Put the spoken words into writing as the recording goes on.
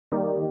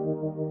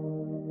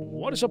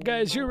What is up,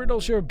 guys? Here it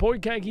is, your boy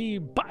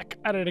CAGYJAN, back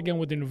at it again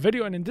with a new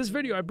video. And in this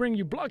video I bring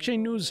you blockchain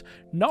news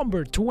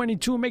number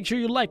 22. Make sure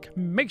you like,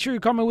 make sure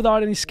you comment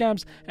without any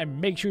scams, and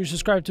make sure you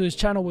subscribe to this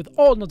channel with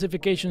all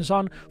notifications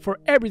on for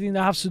everything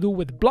that has to do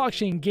with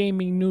blockchain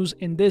gaming news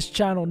in this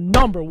channel.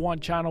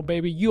 #1 channel,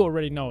 baby. You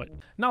already know it.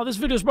 Now this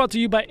video is brought to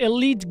you by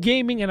Elite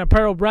Gaming and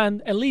Apparel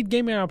brand. Elite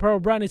Gaming and Apparel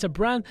brand is a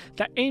brand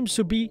that aims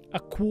to be a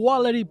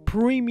quality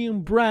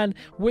premium brand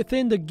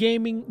within the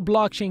gaming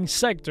blockchain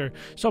sector.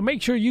 So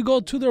make sure you go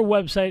to their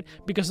website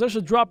because there's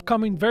a drop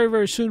coming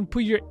very soon.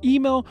 Put your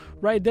email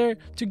right there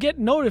to get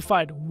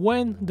notified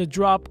when the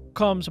drop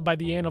comes by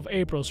the end of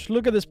April. So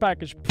look at this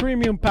package,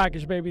 premium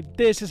package, baby.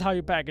 This is how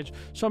you package.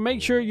 So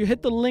make sure you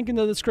hit the link in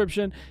the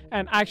description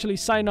and actually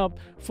sign up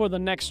for the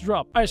next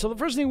drop. All right, so the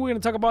first thing we're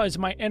going to talk about is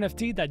my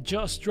NFT that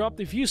just dropped.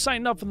 If you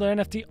sign up for the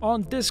NFT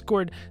on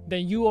Discord,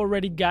 then you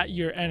already got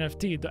your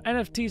NFT. The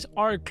NFTs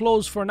are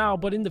closed for now,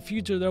 but in the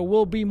future there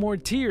will be more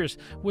tiers.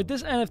 With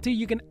this NFT,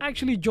 you can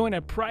actually join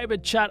a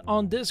private chat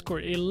on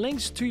Discord. It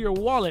links to your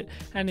wallet,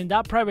 and in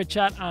that private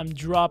chat I'm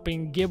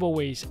dropping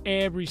giveaways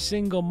every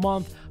single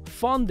month,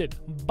 funded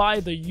by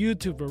the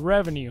YouTube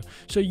revenue.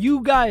 So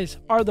you guys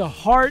are the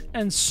heart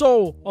and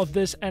soul of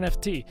this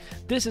NFT.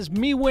 This is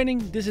me winning,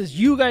 this is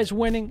you guys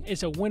winning.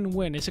 It's a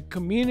win-win. It's a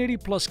community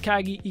plus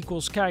CAGY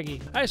equals CAGY.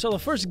 All right, so the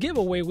first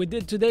giveaway we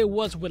did today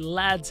was with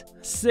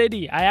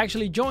LADZ. I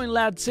actually joined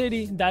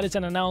LADZ. That is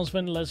an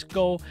announcement. Let's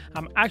go.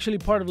 I'm actually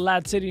part of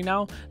LADZ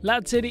now.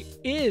 LADZ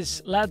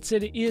is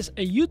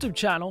a YouTube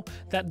channel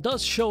that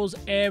does shows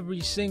every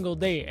single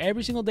day.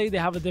 Every single day they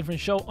have a different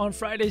show. On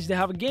Fridays they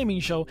have a gaming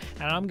show,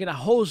 and I'm gonna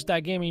host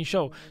that gaming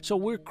show. So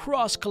we're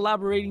cross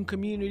collaborating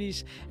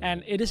communities,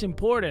 and it is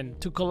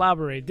important to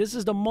collaborate. This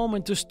is the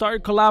moment to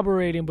start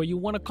collaborating, but you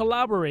want to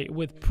collaborate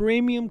with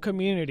premium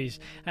communities,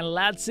 and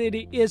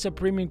LADZ is a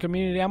premium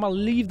community. I'm gonna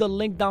leave the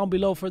link down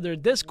below for their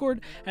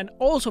Discord and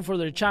also for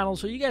their channel,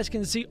 so you guys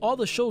can see all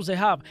the shows they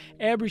have.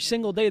 Every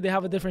single day they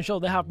have a different show.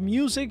 They have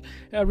music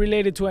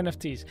related to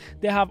NFTs,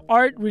 they have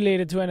art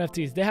related to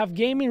NFTs, they have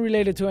gaming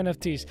related to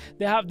NFTs,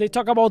 they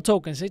talk about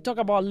tokens, they talk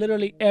about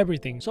literally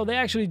everything. So they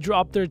actually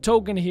dropped their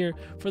token here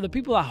for the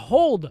people that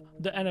hold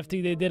the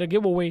NFT. They did a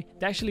giveaway.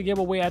 They actually gave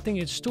away, I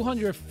think it's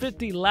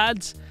 250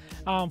 LADZ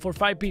for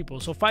 5 people.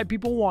 So 5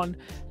 people won,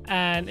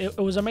 and it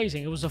was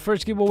amazing. It was the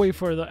first giveaway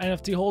for the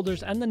NFT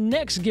holders, and the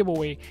next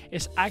giveaway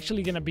is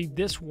actually gonna be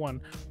this one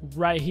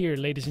right here,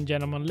 ladies and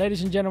gentlemen.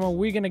 Ladies and gentlemen,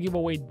 we're gonna give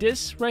away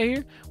this right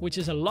here, which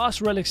is a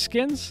Lost Relic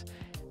skins,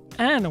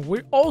 and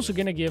we're also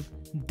gonna give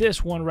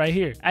this one right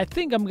here. I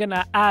think I'm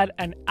gonna add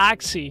an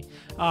Axie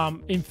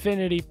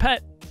infinity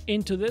pet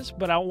into this,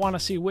 but I want to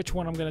see which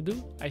one I'm gonna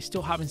do. I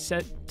still haven't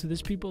said to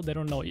these people. They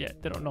don't know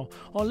yet. They don't know.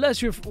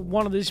 Unless you're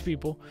one of these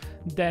people,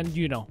 then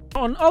you know.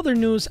 On other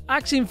news,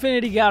 Axie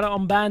Infinity got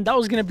unbanned. That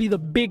was gonna be the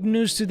big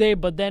news today,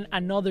 but then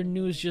another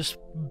news just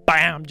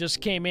bam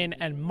just came in,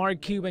 and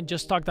Mark Cuban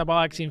just talked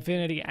about Axie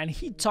Infinity, and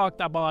he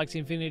talked about Axie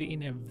Infinity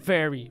in a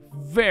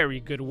very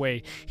good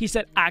way. He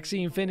said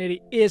Axie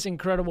Infinity is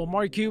incredible.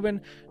 Mark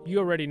Cuban, you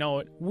already know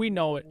it. We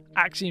know it.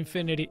 Axie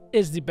Infinity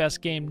is the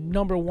best game,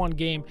 #1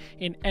 game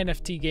in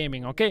NFT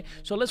gaming. Okay,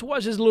 so let's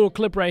watch this little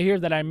clip right here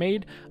that I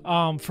made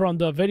from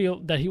the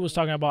video that he was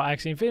talking about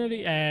Axie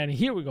Infinity, and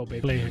here we go,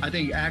 baby. I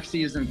think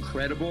Axie is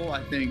incredible.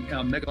 I think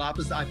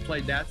Megalopolis, I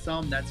played that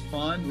some. That's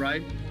fun,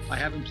 right? I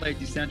haven't played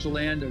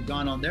Decentraland or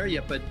gone on there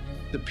yet, but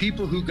the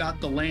people who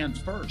got the land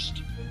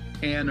first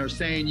and are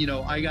saying, you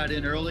know, I got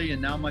in early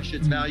and now my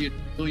shit's valued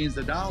billions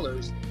of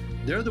dollars,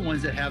 they're the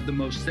ones that have the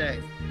most say.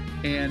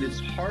 And it's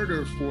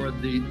harder for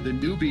the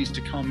newbies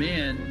to come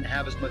in and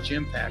have as much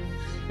impact.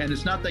 And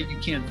it's not that you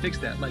can't fix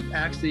that. Like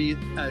Axie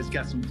has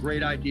got some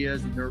great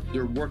ideas, and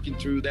they're working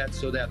through that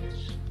so that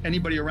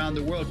anybody around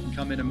the world can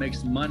come in and make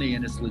some money,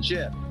 and it's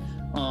legit.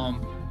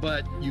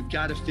 But you've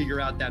got to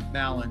figure out that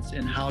balance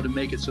and how to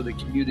make it so the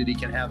community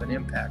can have an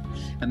impact.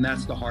 And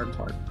that's the hard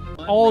part.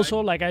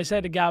 Also, like I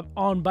said, it got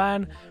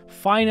unbanned.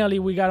 Finally,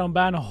 we got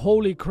unbanned.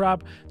 Holy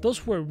crap.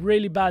 Those were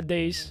really bad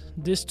days.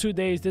 These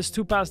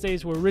 2 past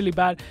days were really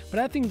bad. But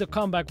I think the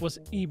comeback was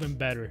even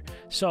better.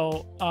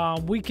 So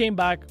we came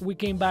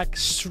back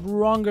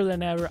stronger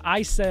than ever.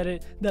 I said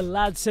it. The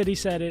LADZ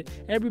said it.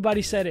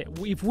 Everybody said it.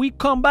 If we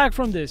come back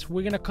from this,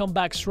 we're going to come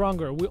back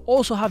stronger. We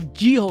also have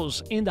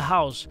Jihos in the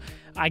house.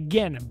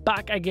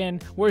 Back again.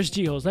 Where's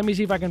Jihos? Let me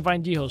see if I can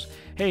find Jihos.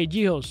 Hey,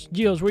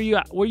 Jihos, where you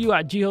at? Where you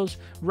at, Jihos?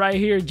 Right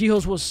here.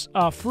 Jihos was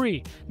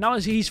free. Now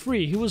he's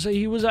free. He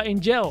was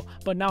in jail,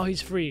 but now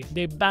he's free.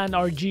 They banned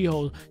our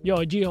Jihos. Yo,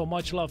 Jiho,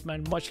 much love,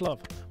 man. Much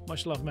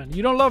love, man.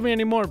 You don't love me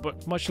anymore,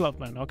 but much love,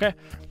 man. Okay.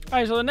 All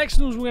right. So the next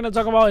news we're gonna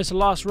talk about is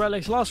Lost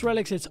Relics. Lost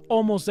Relics, it's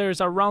almost there.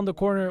 It's around the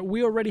corner.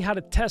 We already had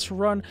a test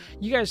run.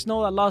 You guys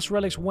know that Lost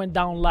Relics went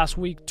down last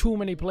week. Too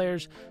many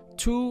players.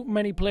 too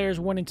many players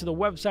went into the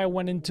website,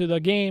 went into the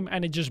game,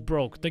 and it just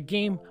broke. The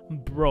game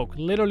broke,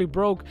 literally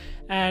broke.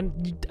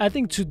 And I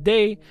think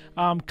today,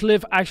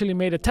 Cliff actually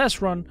made a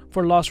test run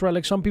for Lost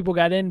Relic. Some people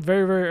got in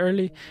very, very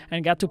early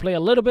and got to play a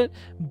little bit,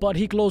 but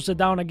he closed it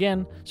down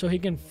again so he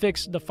can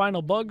fix the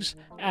final bugs.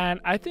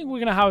 And I think we're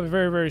gonna have it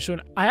very, very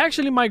soon. I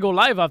actually might go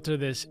live after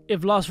this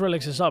if Lost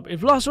Relics is up.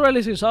 If Lost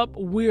Relics is up,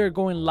 we are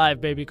going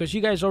live, baby, because you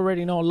guys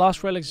already know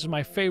Lost Relics is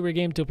my favorite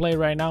game to play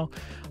right now.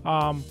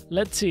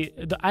 Let's see,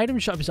 the item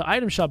shop, is the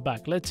item shop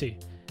back? Let's see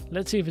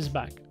if it's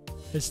back.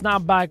 It's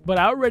not back, but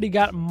I already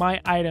got my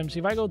items.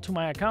 If I go to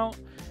my account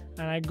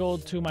and I go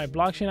to my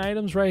blockchain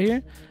items right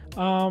here,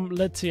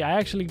 let's see, I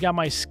actually got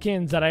my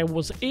skins that I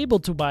was able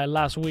to buy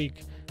last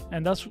week,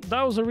 and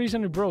that was the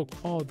reason it broke.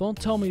 Oh, don't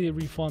tell me they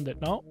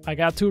refunded. No, I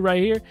got 2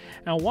 right here,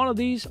 and one of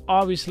these,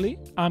 obviously,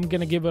 I'm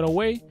gonna give it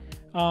away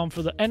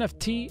for the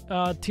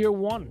NFT tier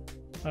 1.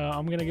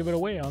 I'm gonna give it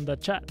away on the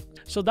chat.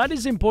 So that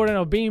is important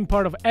of being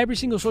part of every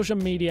single social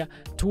media,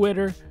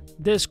 Twitter,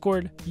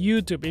 Discord,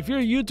 YouTube. If you're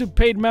a YouTube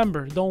paid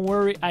member, don't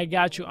worry, I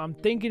got you. I'm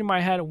thinking in my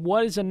head,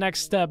 what is the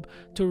next step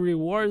to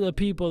reward the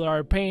people that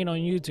are paying on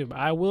YouTube?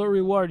 I will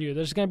reward you.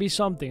 There's gonna be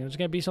something. There's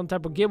gonna be some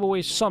type of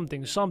giveaway,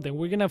 something.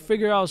 We're gonna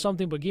figure out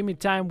something, but give me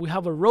time. We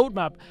have a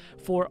roadmap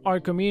for our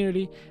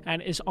community,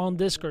 and it's on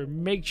Discord.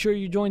 Make sure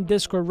you join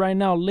Discord right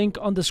now. Link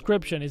on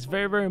description. It's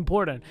very, very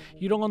important.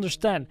 You don't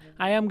understand.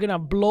 I am gonna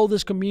blow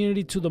this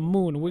community to the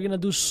moon. We're gonna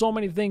do so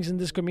many things in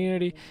this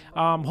community.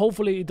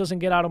 Hopefully it doesn't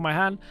get out of my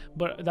hand,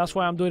 but that's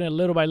why I'm doing it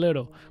little by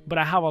little. But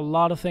I have a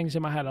lot of things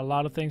in my head,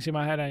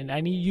 and I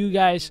need you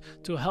guys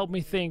to help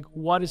me think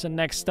what is the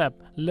next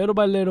step. Little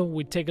by little,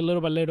 we take it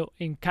little by little.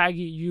 In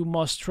Kagi, you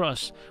must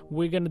trust.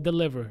 We're gonna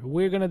deliver.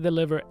 We're gonna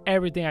deliver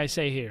everything I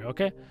say here,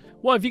 okay?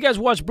 Well, if you guys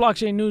watched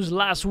blockchain news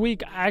last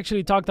week, I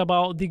actually talked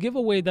about the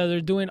giveaway that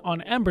they're doing on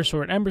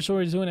Embersword.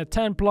 Embersword is doing a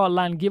 10 plot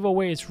land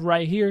giveaway. It's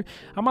right here.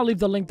 I'm gonna leave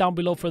the link down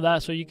below for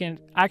that, so you can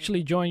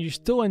actually join. You're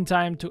still in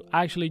time to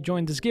actually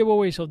join this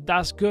giveaway, so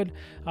that's good.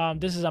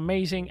 This is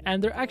amazing,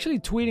 and they're actually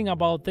tweeting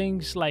about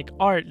things like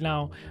art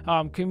now,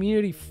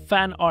 community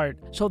fan art,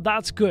 so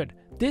that's good.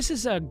 This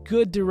is a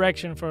good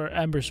direction for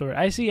Embersword.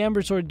 I see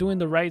Embersword doing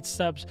the right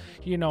steps,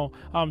 you know,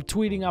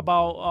 tweeting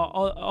about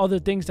other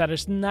things that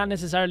is not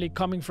necessarily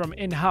coming from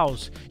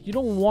in-house. You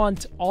don't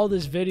want all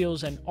these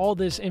videos and all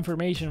this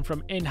information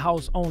from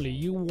in-house only.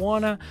 You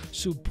wanna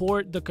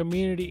support the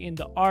community in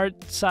the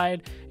art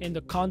side, in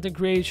the content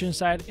creation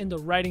side, in the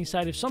writing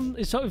side.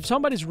 If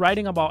somebody's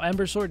writing about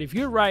Embersword, if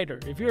you're a writer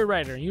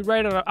and you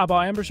write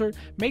about Embersword,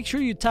 make sure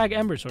you tag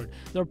Embersword.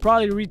 They'll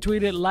probably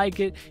retweet it, like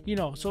it, you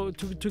know, so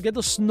to get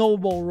the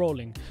snowball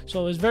rolling.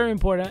 So it's very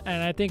important,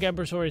 and I think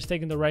Embersword is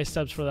taking the right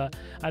steps for that.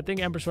 I think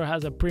Embersword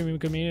has a premium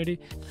community,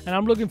 and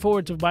I'm looking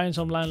forward to buying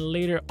some land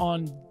later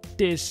on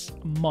this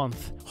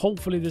month.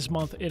 Hopefully this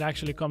month it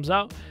actually comes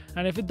out,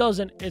 and if it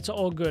doesn't, it's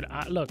all good.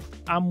 Look,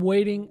 I'm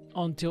waiting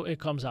until it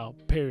comes out,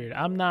 period.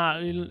 I'm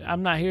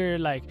not here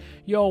like,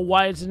 yo,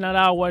 why is it not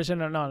out, why is it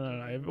not?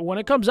 No. When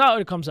it comes out,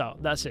 it comes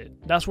out. That's it.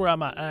 That's where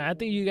I'm at, and I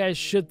think you guys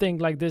should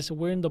think like this.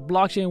 We're in the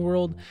blockchain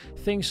world.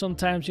 Things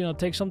sometimes, you know,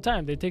 take some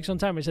time. They take some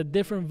time. It's a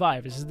different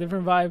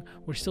vibe.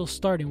 We're still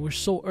starting. We're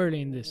so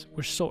early in this.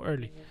 We're so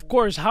early. Of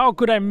course, how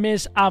could I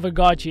miss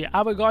Aavegotchi?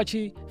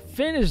 Aavegotchi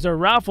finished the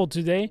raffle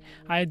today.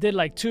 I did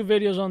like 2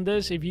 videos on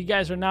this. If you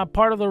guys are not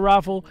part of the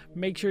raffle,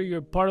 make sure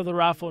you're part of the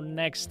raffle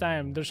next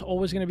time. There's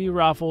always going to be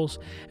raffles,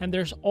 and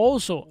there's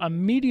also a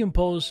Medium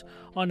post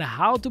on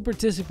how to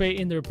participate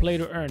in their play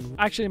to earn.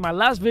 Actually, my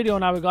last video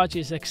on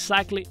Aavegotchi is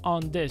exactly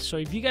on this. So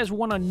if you guys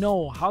want to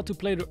know how to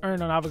play to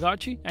earn on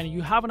Aavegotchi and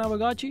you have an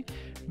Aavegotchi,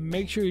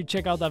 make sure you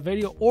check out that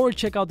video or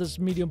check out this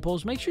Medium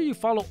post. Make sure you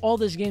follow all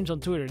these games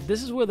on Twitter.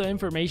 This is where the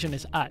information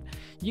is at.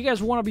 You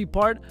guys want to be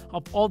part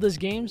of all these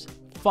games?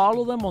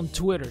 Follow them on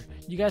Twitter.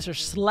 You guys are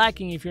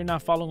slacking if you're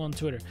not following on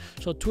Twitter.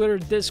 So Twitter,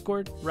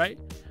 Discord, right?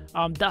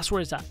 That's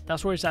where it's at.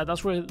 That's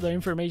where the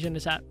information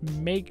is at.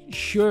 Make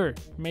sure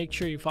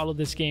you follow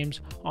these games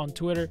on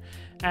Twitter.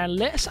 And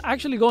let's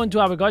actually go into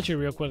Aavegotchi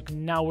real quick.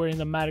 Now we're in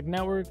the Matic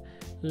network.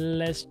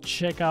 Let's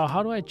check out.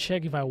 How do I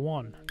check if I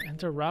won?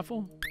 Enter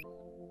raffle.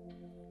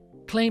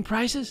 Claim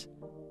prizes.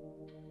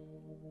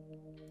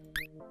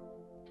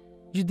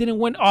 You didn't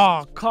win.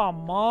 Oh,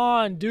 come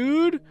on,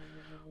 dude.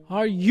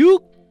 Are you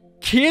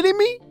kidding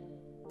me?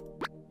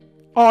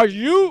 Are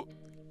you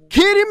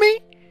kidding me?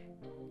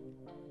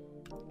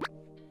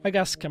 I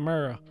got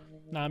Scamera.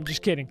 Nah, I'm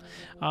just kidding.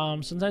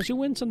 Sometimes you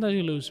win, sometimes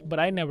you lose, but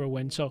I never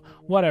win, so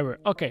whatever.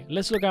 Okay,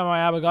 let's look at my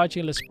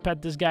Aavegotchi. Let's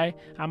pet this guy.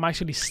 I'm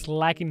actually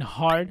slacking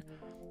hard,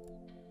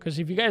 because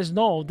if you guys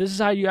know, this is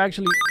how you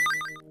actually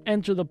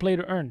enter the play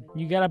to earn.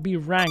 You gotta be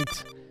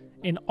ranked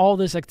in all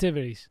these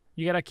activities.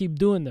 You gotta keep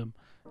doing them.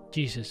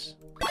 Jesus,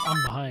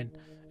 I'm behind.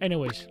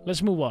 Anyways,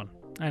 let's move on.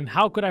 And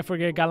how could I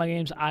forget Gala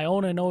Games? I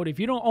own a node. If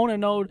you don't own a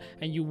node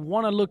and you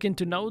want to look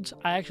into nodes,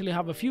 I actually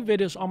have a few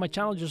videos on my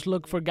channel. Just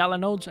look for Gala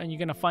nodes and you're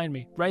going to find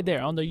me right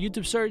there on the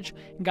YouTube search.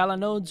 Gala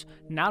nodes,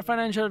 not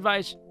financial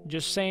advice,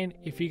 Just saying,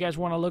 if you guys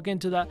want to look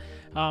into that,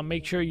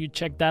 make sure you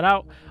check that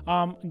out.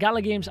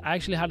 Gala Games, I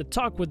actually had a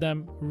talk with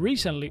them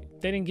recently.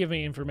 They didn't give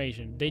me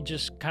information. They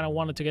just kind of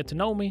wanted to get to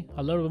know me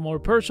a little bit more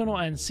personal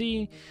and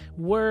see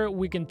where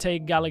we can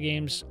take Gala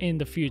Games in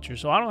the future.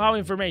 So I don't have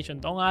information.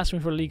 Don't ask me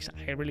for leaks.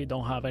 I really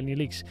don't have any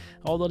leaks.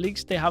 All the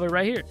leaks, they have it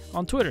right here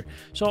on Twitter.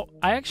 So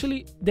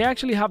they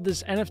actually have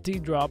this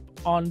NFT drop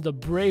on the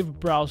Brave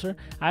browser.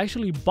 I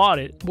actually bought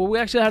it, but we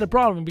actually had a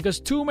problem because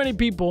too many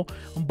people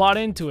bought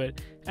into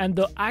it, and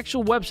the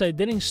actual website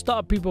didn't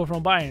stop people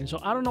from buying. So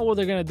I don't know what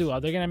they're gonna do.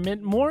 Are they gonna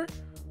mint more,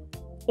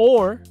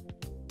 or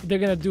they're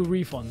gonna do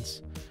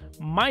refunds?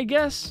 My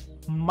guess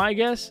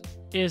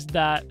is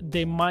that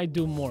they might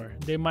do more.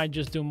 They might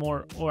just do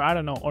more, or I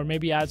don't know, or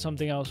maybe add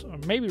something else, or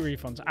maybe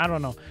refunds. I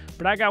don't know.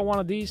 But I got one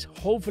of these.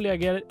 Hopefully I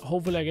get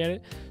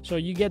it. So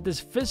you get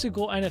this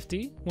physical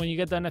NFT. When you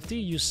get the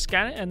NFT, you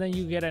scan it, and then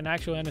you get an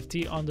actual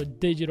NFT on the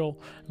digital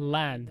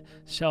land.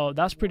 So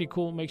that's pretty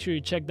cool. Make sure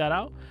you check that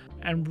out.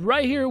 And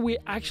right here, we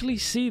actually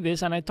see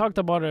this, and I talked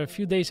about it a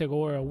few days ago,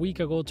 or a week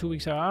ago, 2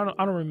 weeks ago.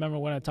 I don't remember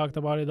when I talked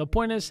about it. The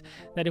point is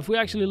that if we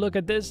actually look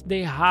at this,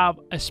 they have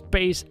a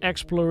space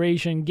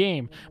exploration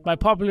game. By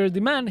popular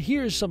demand,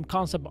 here's some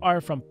concept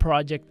art from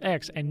Project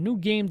X, a new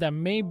game that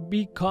may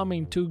be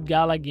coming to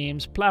Gala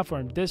Games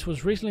platform. This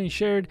was recently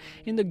shared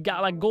in the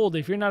Gala Gold.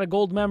 If you're not a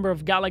gold member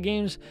of Gala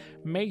Games,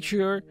 make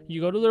sure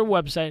you go to their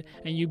website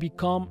and you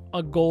become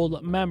a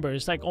gold member.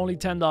 It's like only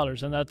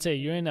 $10, and that's it.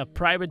 You're in a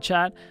private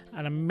chat,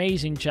 an amazing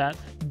chat,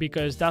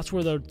 because that's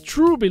where the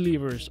true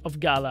believers of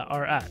Gala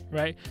are at,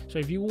 right? So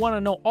if you want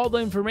to know all the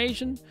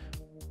information,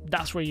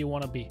 that's where you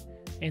want to be,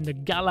 in the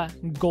Gala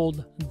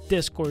Gold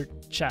Discord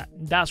chat.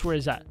 That's where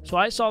it's at. So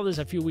I saw this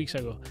a few weeks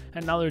ago,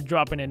 and now they're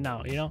dropping it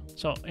now, you know?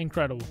 So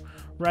incredible.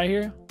 Right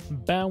here,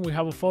 bam, we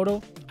have a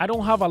photo. I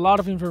don't have a lot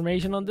of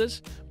information on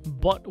this,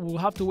 but we'll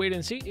have to wait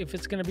and see if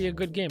it's going to be a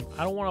good game.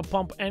 I don't want to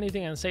pump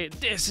anything and say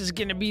this is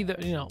going to be the,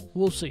 you know,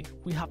 we'll see.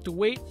 We have to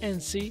wait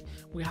and see.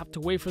 We have to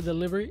wait for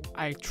delivery.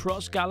 I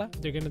trust Gala.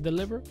 They're going to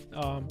deliver.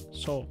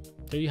 So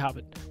there you have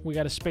it. We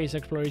got a space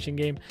exploration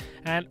game,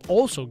 and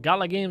also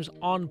Gala Games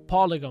on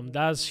Polygon.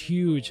 That's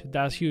huge.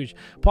 That's huge.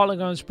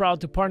 Polygon is proud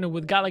to partner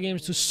with Gala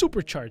Games to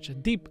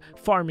supercharge deep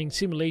farming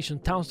simulation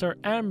Townstar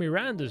and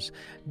Miranda's,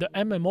 the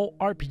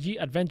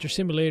MMORPG adventure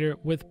simulator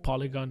with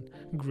Polygon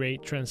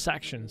great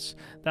transactions.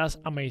 That's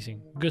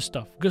amazing. Good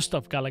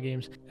stuff, Gala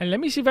Games. And let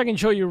me see if I can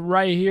show you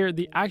right here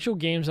the actual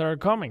games that are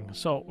coming.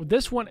 So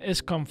this one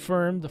is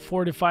confirmed,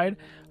 fortified.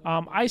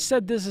 I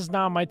said this is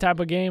not my type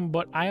of game,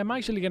 but I am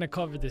actually going to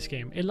cover this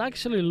game. It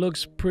actually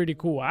looks pretty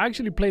cool. I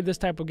actually played this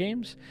type of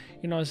games.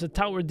 You know, it's a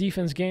tower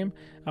defense game.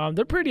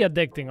 They're pretty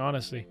addicting,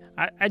 honestly.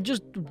 I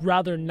just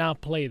rather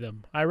not play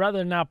them. I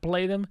rather not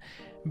play them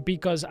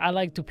because I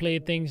like to play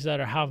things that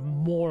have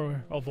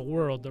more of a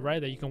world, right?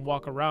 That you can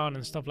walk around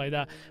and stuff like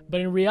that. But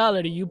in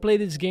reality, you play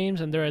these games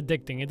and they're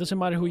addicting. It doesn't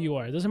matter who you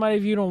are. It doesn't matter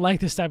if you don't like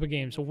this type of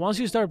game. So once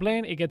you start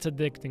playing, it gets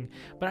addicting.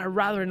 But I'd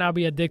rather not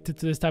be addicted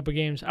to this type of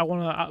games. I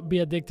want to be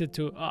addicted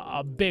to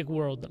a big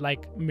world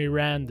like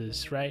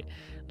Miranda's, right?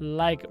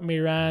 Like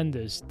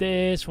Miranda's.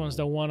 This one's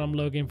the one I'm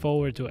looking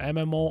forward to.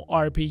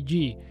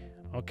 MMORPG.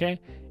 Okay,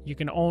 you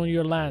can own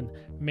your land.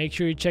 Make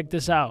sure you check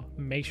this out.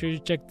 Make sure you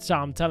check this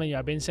out. I'm telling you,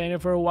 I've been saying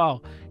it for a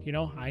while. You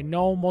know, I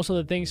know most of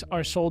the things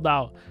are sold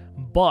out,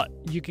 but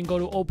you can go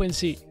to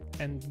OpenSea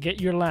and get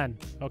your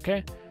land.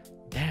 Okay,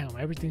 damn,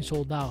 everything's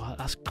sold out.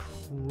 That's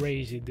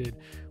crazy, dude.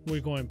 We're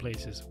going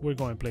places. We're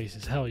going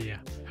places. Hell yeah.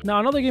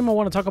 Now, another game I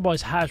want to talk about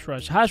is Hash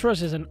Rush. Hash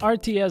Rush is an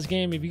RTS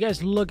game. If you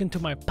guys look into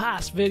my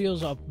past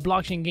videos of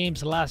blockchain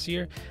games last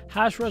year,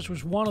 Hash Rush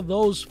was one of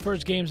those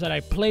first games that I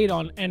played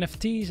on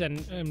NFTs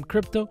and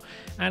crypto.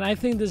 And I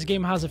think this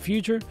game has a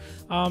future.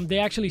 They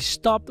actually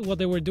stopped what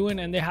they were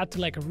doing and they had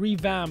to like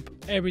revamp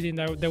everything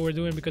that they were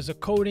doing because of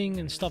coding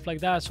and stuff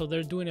like that. So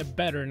they're doing it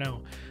better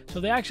now. So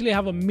they actually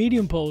have a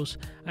Medium post.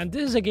 And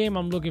this is a game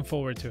I'm looking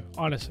forward to,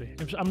 honestly.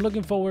 I'm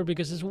looking forward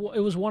because it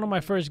was one of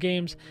my first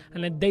games,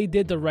 and then they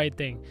did the right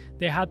thing.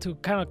 They had to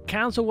kind of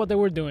cancel what they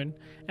were doing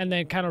and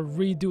then kind of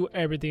redo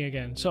everything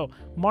again. So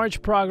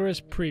March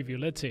progress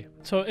preview, let's see.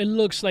 So it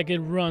looks like it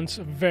runs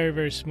very,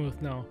 very smooth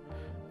now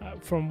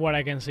from what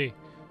I can see,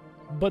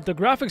 but the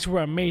graphics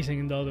were amazing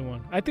in the other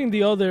one. I think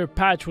the other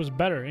patch was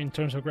better in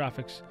terms of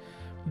graphics,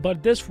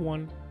 but this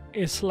one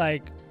is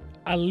like,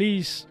 at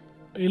least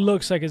it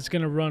looks like it's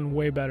gonna run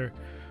way better.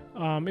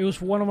 It was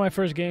one of my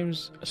first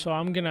games, so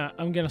I'm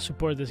gonna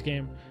support this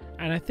game.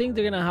 And I think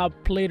they're gonna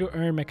have play to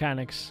earn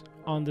mechanics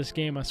on this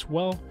game as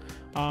well.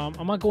 I'm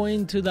gonna go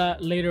into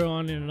that later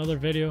on in another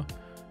video.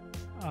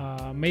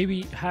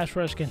 Maybe Hash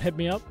Rush can hit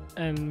me up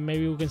and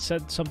maybe we can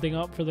set something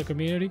up for the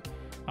community.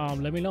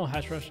 Let me know,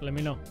 Hash Rush. Let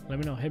me know.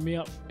 Hit me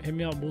up.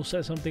 We'll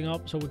set something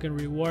up so we can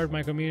reward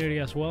my community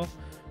as well,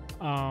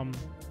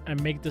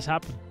 and make this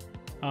happen.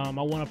 I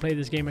want to play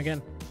this game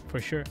again for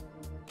sure.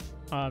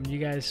 You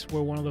guys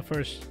were one of the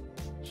first,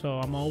 so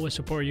I'm always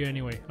support you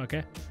anyway.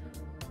 Okay.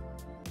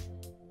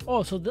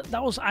 Oh, so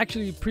that was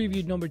actually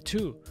preview number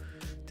 2.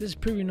 This is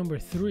preview number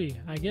 3.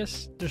 I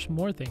guess there's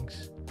more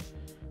things.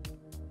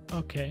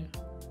 Okay.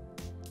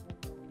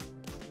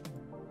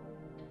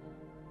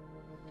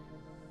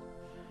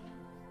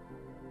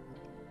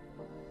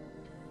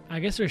 I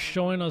guess they're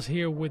showing us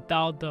here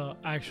without the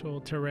actual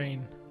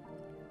terrain.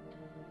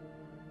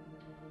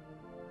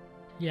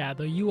 Yeah,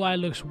 the UI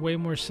looks way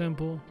more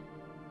simple.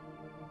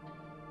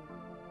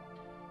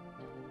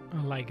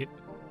 I like it.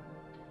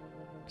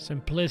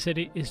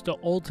 Simplicity is the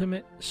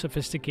ultimate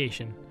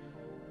sophistication.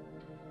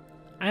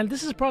 And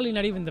this is probably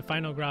not even the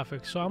final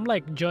graphic, so I'm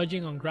like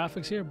judging on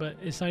graphics here, but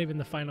it's not even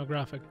the final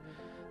graphic.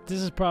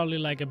 This is probably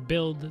like a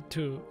build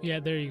to, yeah,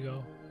 there you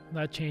go.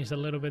 That changed a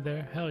little bit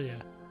there. Hell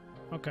yeah.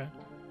 Okay.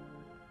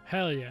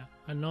 Hell yeah.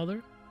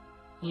 Another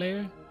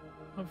layer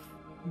of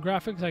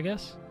graphics, I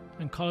guess,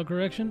 and color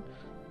correction.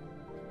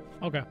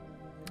 Okay.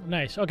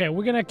 Nice. Okay,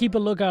 we're gonna keep a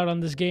lookout on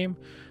this game.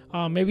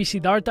 Maybe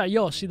Siddhartha.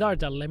 Yo,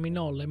 Siddhartha, let me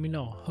know. Let me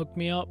know. Hook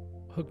me up.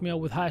 Hook me up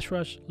with Hash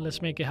Rush.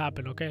 Let's make it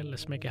happen, okay?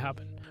 Let's make it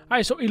happen. All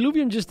right, so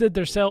Illuvium just did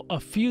their sale a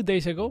few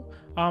days ago.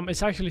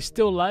 It's actually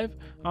still live.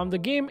 The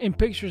game in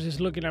pictures is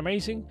looking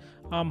amazing.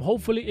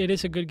 Hopefully it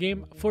is a good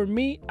game. For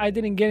me, I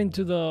didn't get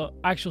into the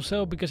actual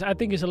sale because I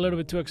think it's a little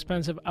bit too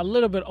expensive, a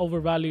little bit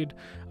overvalued.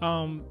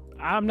 I'm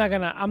not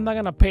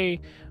gonna pay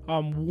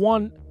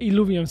one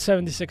Illuvium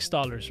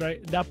 $76,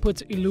 right? That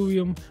puts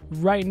Illuvium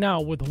right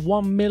now with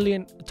 1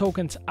 million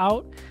tokens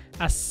out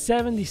at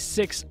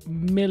 76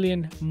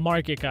 million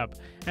market cap.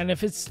 And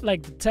if it's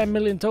like 10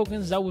 million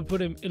tokens, that would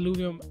put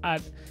Illuvium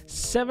at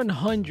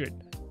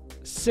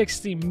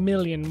 760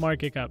 million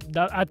market cap.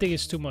 That, I think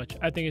it's too much.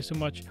 I think it's too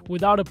much.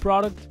 Without a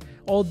product,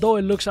 although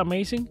it looks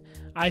amazing,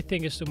 I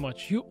think it's too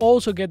much. You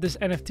also get this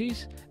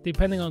NFTs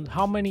depending on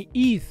how many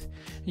ETH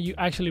you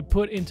actually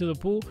put into the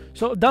pool.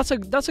 So that's a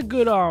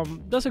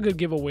good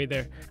giveaway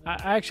there.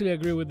 I actually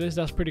agree with this.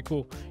 That's pretty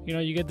cool. You know,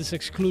 you get this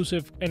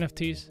exclusive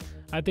NFTs.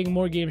 I think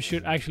more games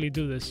should actually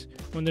do this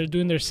when they're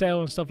doing their sale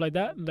and stuff like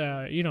that.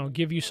 You know,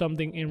 give you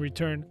something in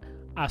return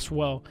as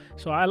well.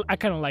 So I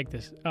kind of like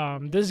this.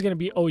 This is gonna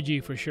be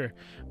OG for sure,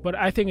 but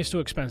I think it's too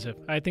expensive.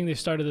 I think they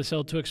started the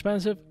sale too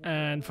expensive,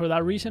 and for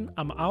that reason,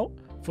 I'm out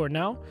for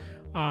now.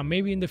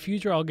 Maybe in the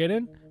future I'll get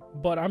in,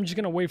 but I'm just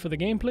gonna wait for the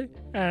gameplay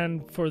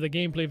and for the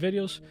gameplay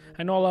videos.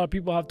 I know a lot of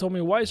people have told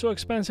me, why so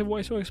expensive,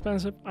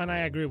 and I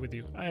agree with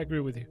you.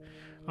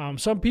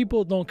 Some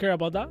people don't care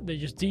about that. They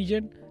just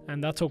degen,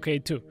 and that's okay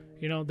too.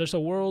 You know, there's a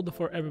world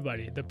for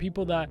everybody. The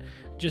people that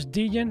just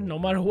degen no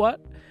matter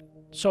what.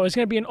 So it's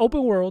gonna be an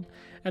open world,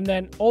 and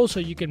then also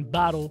you can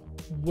battle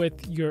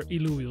with your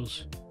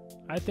Illuvials.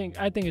 I think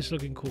it's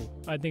looking cool.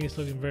 I think it's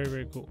looking very,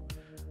 very cool.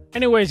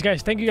 Anyways,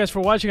 guys, thank you guys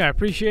for watching. I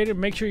appreciate it.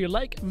 Make sure you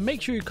like,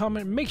 make sure you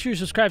comment, make sure you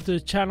subscribe to the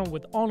channel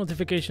with all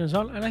notifications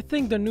on. And I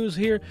think the news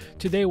here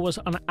today was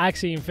on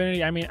Axie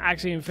Infinity. I mean,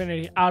 Axie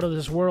Infinity out of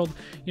this world.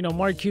 You know,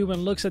 Mark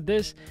Cuban looks at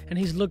this and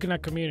he's looking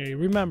at community.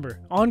 Remember,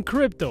 on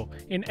crypto,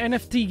 in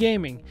NFT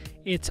gaming,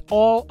 it's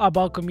all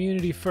about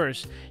community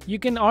first. You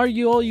can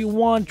argue all you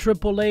want,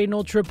 AAA,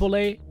 no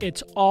AAA.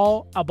 It's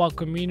all about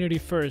community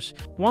first.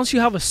 Once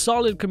you have a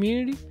solid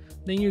community,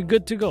 then you're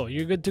good to go.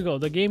 You're good to go.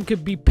 The game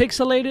could be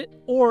pixelated,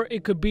 or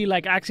it could be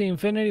like Axie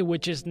Infinity,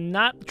 which is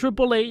not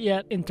AAA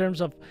yet in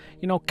terms of,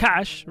 you know,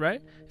 cash,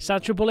 right? It's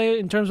not AAA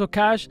in terms of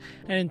cash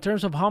and in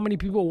terms of how many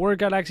people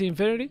work at Axie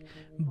Infinity,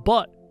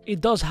 but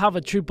it does have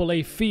a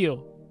AAA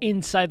feel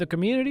inside the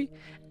community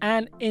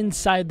and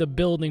inside the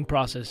building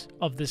process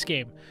of this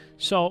game.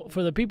 So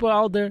for the people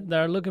out there that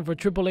are looking for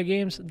AAA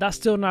games, that's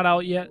still not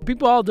out yet.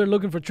 People out there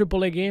looking for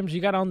AAA games,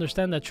 you got to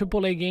understand that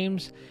AAA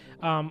games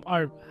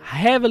are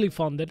heavily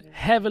funded,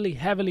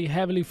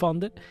 heavily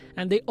funded,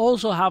 and they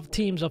also have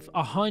teams of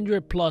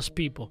 100+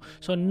 people.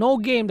 So no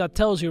game that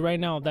tells you right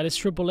now that it's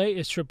AAA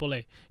is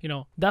AAA. You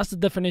know, that's the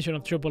definition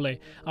of AAA.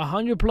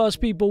 100+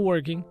 people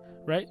working,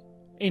 right,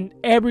 in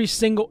every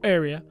single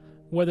area,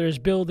 whether it's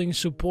building,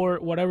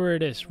 support, whatever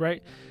it is,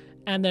 right?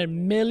 And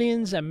then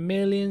millions and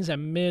millions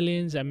and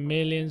millions and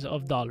millions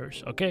of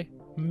dollars, okay?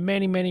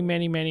 Many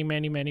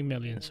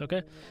millions,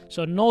 okay?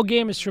 So no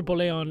game is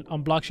AAA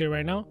on blockchain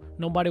right now,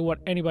 no matter what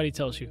anybody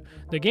tells you.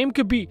 The game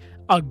could be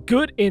a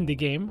good indie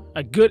game,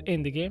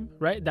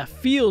 right? That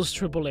feels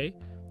AAA,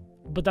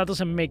 but that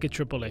doesn't make it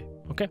AAA,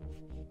 okay?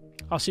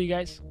 I'll see you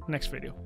guys next video.